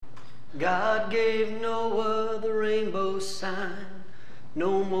God gave Noah the rainbow sign.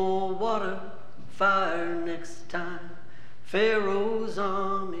 No more water, fire next time. Pharaoh's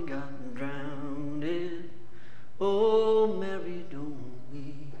army got drowned. Oh, Mary, don't weep.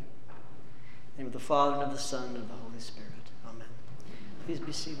 In the name of the Father, and of the Son, and of the Holy Spirit. Amen. Please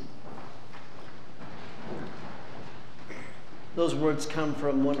be seated. Those words come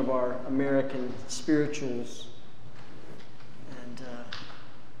from one of our American spirituals. And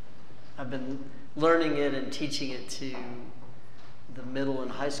I've been learning it and teaching it to the middle and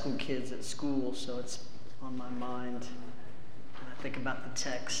high school kids at school, so it's on my mind. And I think about the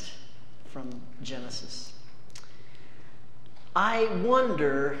text from Genesis. I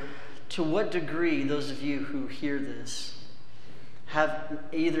wonder to what degree those of you who hear this have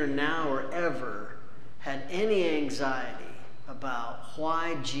either now or ever had any anxiety about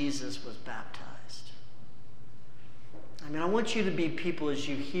why Jesus was baptized. I mean, I want you to be people as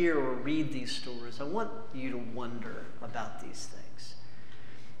you hear or read these stories. I want you to wonder about these things.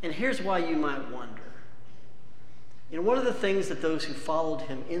 And here's why you might wonder. You know, one of the things that those who followed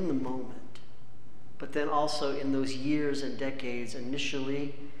him in the moment, but then also in those years and decades,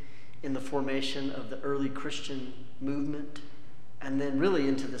 initially in the formation of the early Christian movement, and then really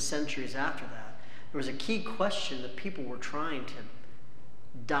into the centuries after that, there was a key question that people were trying to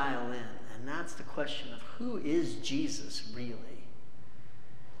dial in, and that's the question of who is Jesus really?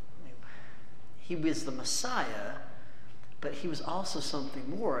 I mean, he was the Messiah, but he was also something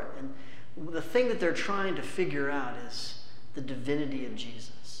more. And the thing that they're trying to figure out is the divinity of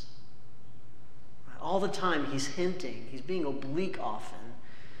Jesus. All the time he's hinting, he's being oblique often,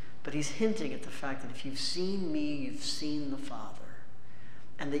 but he's hinting at the fact that if you've seen me, you've seen the Father.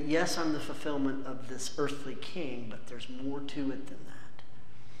 And that yes, I'm the fulfillment of this earthly king, but there's more to it than that.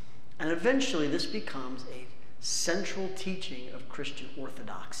 And eventually this becomes a central teaching of Christian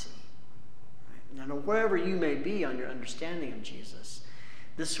orthodoxy. Right? Now, wherever you may be on your understanding of Jesus,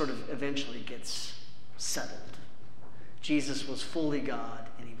 this sort of eventually gets settled. Jesus was fully God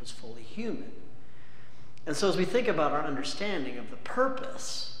and he was fully human. And so as we think about our understanding of the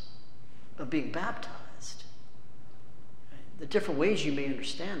purpose of being baptized, the different ways you may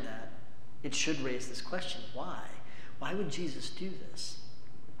understand that, it should raise this question: why? Why would Jesus do this?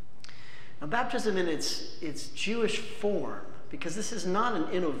 Now, baptism in its Jewish form, because this is not an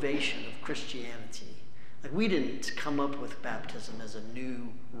innovation of Christianity. Like, we didn't come up with baptism as a new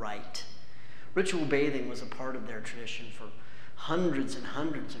rite. Ritual bathing was a part of their tradition for hundreds and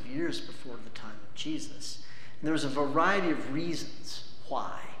hundreds of years before the time of Jesus. And there was a variety of reasons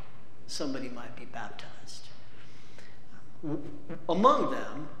why somebody might be baptized. Among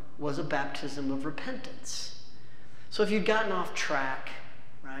them was a baptism of repentance. So if you'd gotten off track,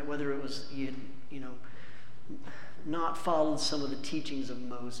 right, whether it was you not followed some of the teachings of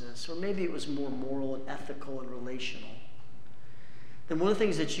Moses, or maybe it was more moral and ethical and relational, then one of the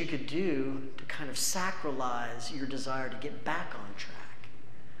things that you could do to kind of sacralize your desire to get back on track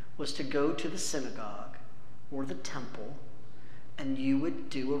was to go to the synagogue or the temple, and you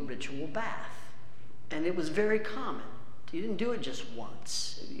would do a ritual bath. And it was very common. You didn't do it just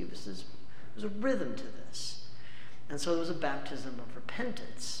once. It was a rhythm to this. And so there was a baptism of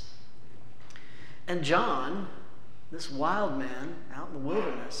repentance. And John, this wild man out in the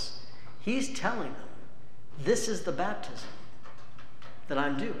wilderness, he's telling them, this is the baptism that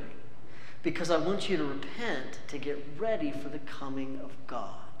I'm doing, because I want you to repent to get ready for the coming of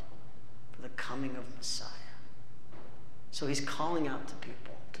God, for the coming of Messiah. So he's calling out to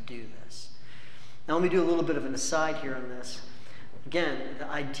people to do this. Now let me do a little bit of an aside here on this. Again, the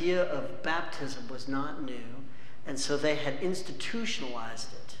idea of baptism was not new, and so they had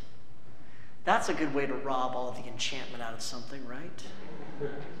institutionalized it. That's a good way to rob all of the enchantment out of something, right?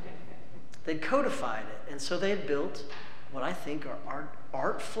 They'd codified it, and so they had built what I think are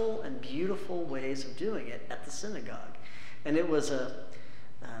artful and beautiful ways of doing it at the synagogue. And it was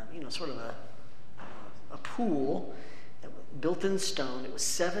sort of a pool built in stone. It was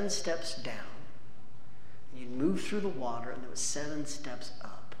 7 steps down. You'd move through the water, and there was 7 steps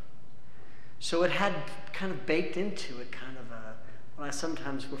up. So it had kind of baked into it kind of what I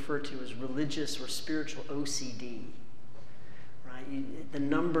sometimes refer to as religious or spiritual OCD. Right? The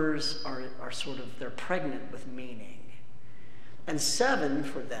numbers are sort of, they're pregnant with meaning. And 7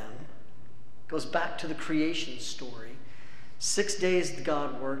 for them goes back to the creation story. 6 days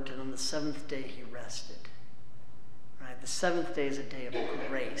God worked, and on the 7th day he rested. Right? The 7th day is a day of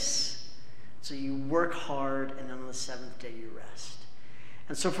grace. So you work hard, and then on the 7th day you rest.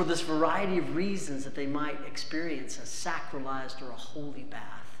 And so for this variety of reasons that they might experience a sacralized or a holy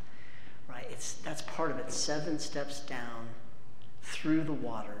bath, right? That's part of it. 7 steps down through the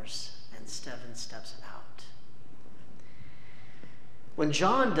waters and Stephen steps out. When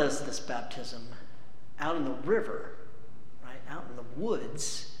John does this baptism out in the river, right, out in the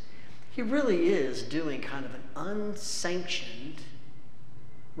woods, he really is doing kind of an unsanctioned,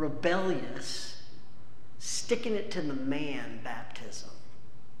 rebellious, sticking it to the man baptism.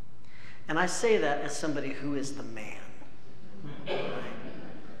 And I say that as somebody who is the man.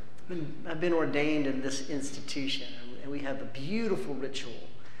 Right? I've been ordained in this institution, and we have a beautiful ritual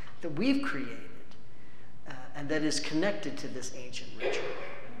that we've created and that is connected to this ancient ritual.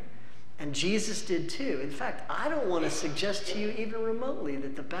 And Jesus did too. In fact, I don't want to suggest to you even remotely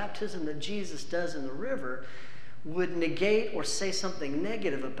that the baptism that Jesus does in the river would negate or say something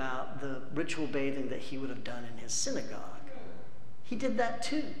negative about the ritual bathing that he would have done in his synagogue. He did that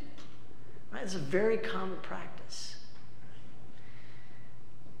too. Right? It's a very common practice.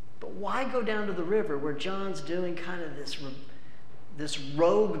 But why go down to the river where John's doing kind of this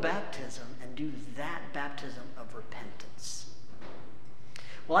rogue baptism and do that baptism of repentance?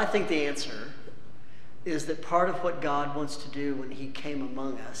 Well, I think the answer is that part of what God wants to do when he came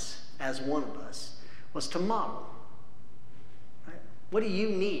among us as one of us was to model. Right? What do you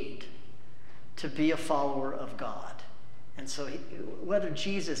need to be a follower of God? And so whether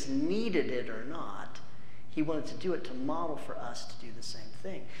Jesus needed it or not, he wanted to do it to model for us to do the same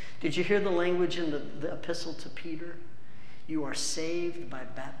thing. Did you hear the language in the epistle to Peter? You are saved by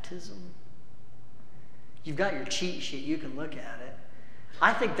baptism. You've got your cheat sheet. You can look at it.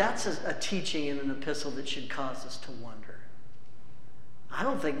 I think that's a teaching in an epistle that should cause us to wonder. I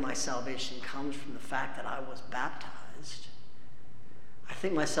don't think my salvation comes from the fact that I was baptized. I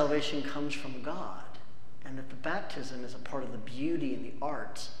think my salvation comes from God, and that the baptism is a part of the beauty and the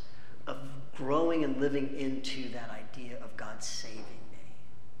art of growing and living into that idea of God saving me.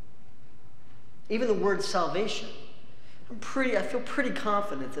 Even the word salvation, I feel pretty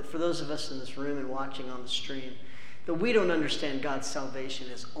confident that for those of us in this room and watching on the stream, that we don't understand God's salvation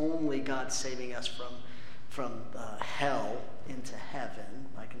as only God saving us from hell into heaven,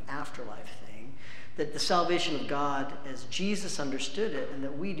 like an afterlife thing. That the salvation of God, as Jesus understood it, and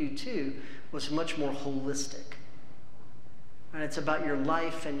that we do too, was much more holistic. And it's about your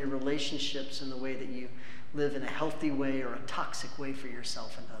life and your relationships and the way that you live in a healthy way or a toxic way for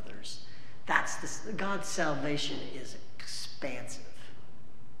yourself and others. God's salvation is expansive.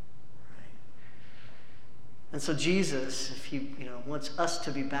 Right? And so Jesus, if he wants us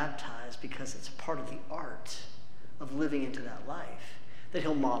to be baptized because it's a part of the art of living into that life, that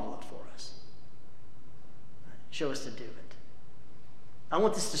he'll model it for us. Right? Show us to do it. I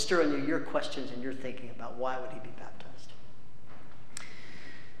want this to stir in you your questions and your thinking about why would he be baptized.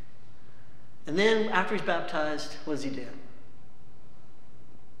 And then after he's baptized, what does he do?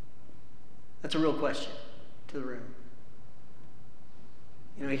 That's a real question to the room.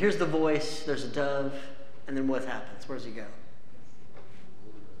 He hears the voice, there's a dove, and then what happens? Where does he go?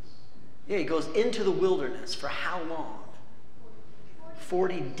 Yeah, he goes into the wilderness. For how long?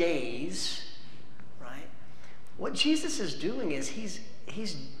 40 days, right? What Jesus is doing is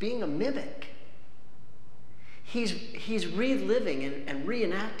he's being a mimic. He's reliving and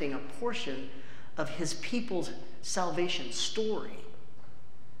reenacting a portion of his people's salvation story,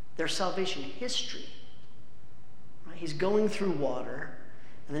 their salvation history. Right? He's going through water,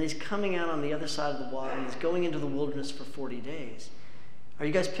 and then he's coming out on the other side of the water, and he's going into the wilderness for 40 days. Are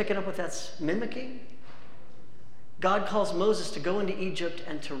you guys picking up what that's mimicking? God calls Moses to go into Egypt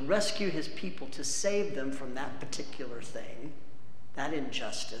and to rescue his people, to save them from that particular thing, that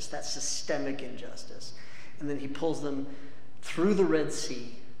injustice, that systemic injustice. And then he pulls them through the Red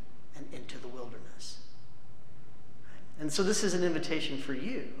Sea and into the wilderness. And so this is an invitation for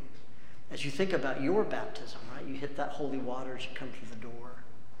you as you think about your baptism, right? You hit that holy water as you come through the door.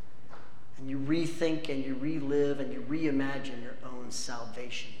 And you rethink and you relive and you reimagine your own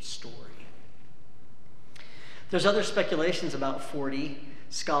salvation story. There's other speculations about 40.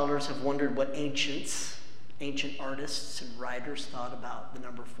 Scholars have wondered what ancient artists and writers thought about the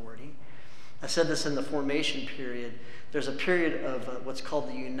number 40. I said this in the formation period. There's a period of what's called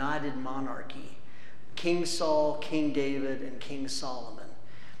the United Monarchy. King Saul, King David, and King Solomon.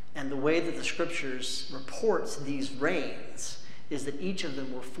 And the way that the scriptures reports these reigns is that each of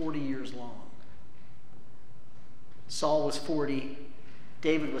them were 40 years long. Saul was 40.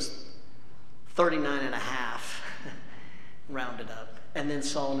 David was 39 and a half, rounded up. And then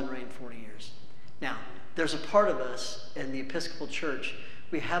Solomon reigned 40 years. Now, there's a part of us in the Episcopal Church,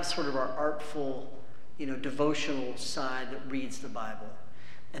 we have sort of our artful, devotional side that reads the Bible.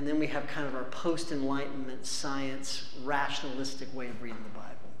 And then we have kind of our post-Enlightenment science, rationalistic way of reading the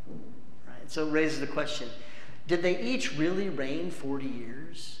Bible. Right? So it raises the question, did they each really reign 40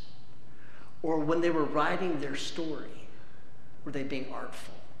 years? Or when they were writing their story, were they being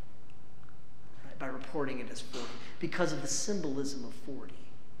artful? Right? By reporting it as 40. Because of the symbolism of 40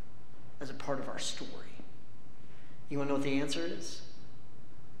 as a part of our story. You want to know what the answer is?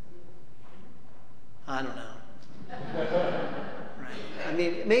 I don't know. Right? I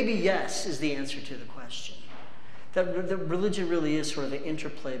mean, maybe yes is the answer to the question. That religion really is sort of an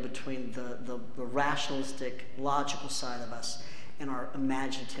interplay between the rationalistic, logical side of us and our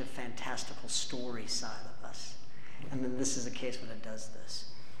imaginative, fantastical story side of us. And then this is the case when it does this.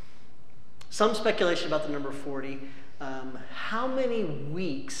 Some speculation about the number 40. How many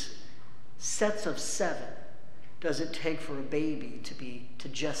weeks, sets of 7, does it take for a baby to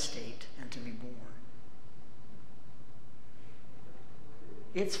gestate and to be born?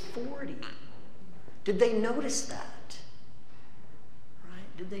 It's 40. Did they notice that?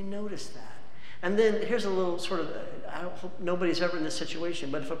 Right? Did they notice that? And then here's a little sort of, I hope nobody's ever in this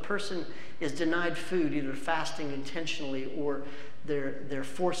situation, but if a person is denied food, either fasting intentionally or they're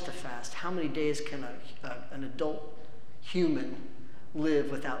forced to fast, how many days can an adult human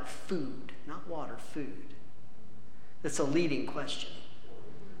live without food? Not water, food. That's a leading question.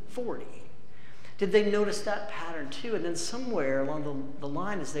 40. Did they notice that pattern too? And then somewhere along the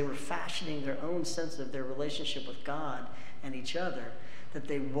line, as they were fashioning their own sense of their relationship with God and each other, that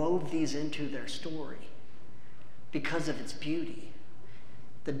they wove these into their story because of its beauty,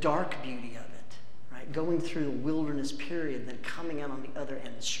 the dark beauty of it, right? Going through the wilderness period, then coming out on the other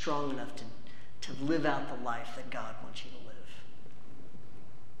end strong enough to live out the life that God wants you to live.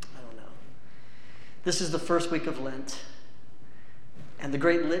 I don't know. This is the first week of Lent. And the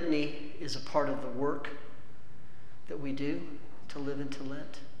Great Litany is a part of the work that we do to live into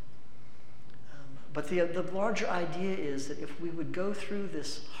Lent. But the larger idea is that if we would go through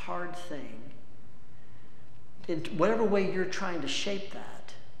this hard thing, in whatever way you're trying to shape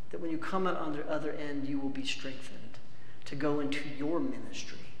that when you come out on the other end, you will be strengthened to go into your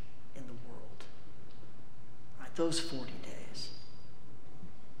ministry in the world. Right? Those 40 days.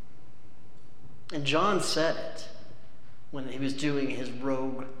 And John said it when he was doing his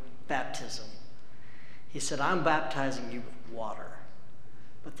rogue baptism. He said, I'm baptizing you with water,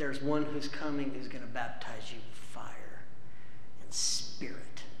 but there's one who's coming who's going to baptize you with fire and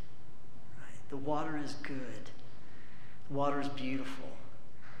spirit. Right? The water is good. The water is beautiful.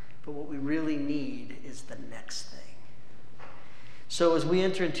 But what we really need is the next thing. So as we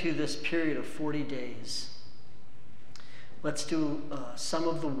enter into this period of 40 days, let's do some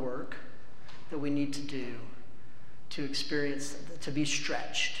of the work that we need to do to experience, to be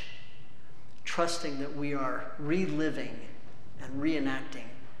stretched, trusting that we are reliving and reenacting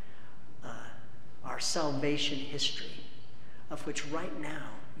our salvation history, of which right now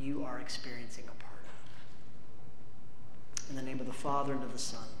you are experiencing a part of. In the name of the Father, and of the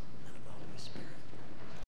Son,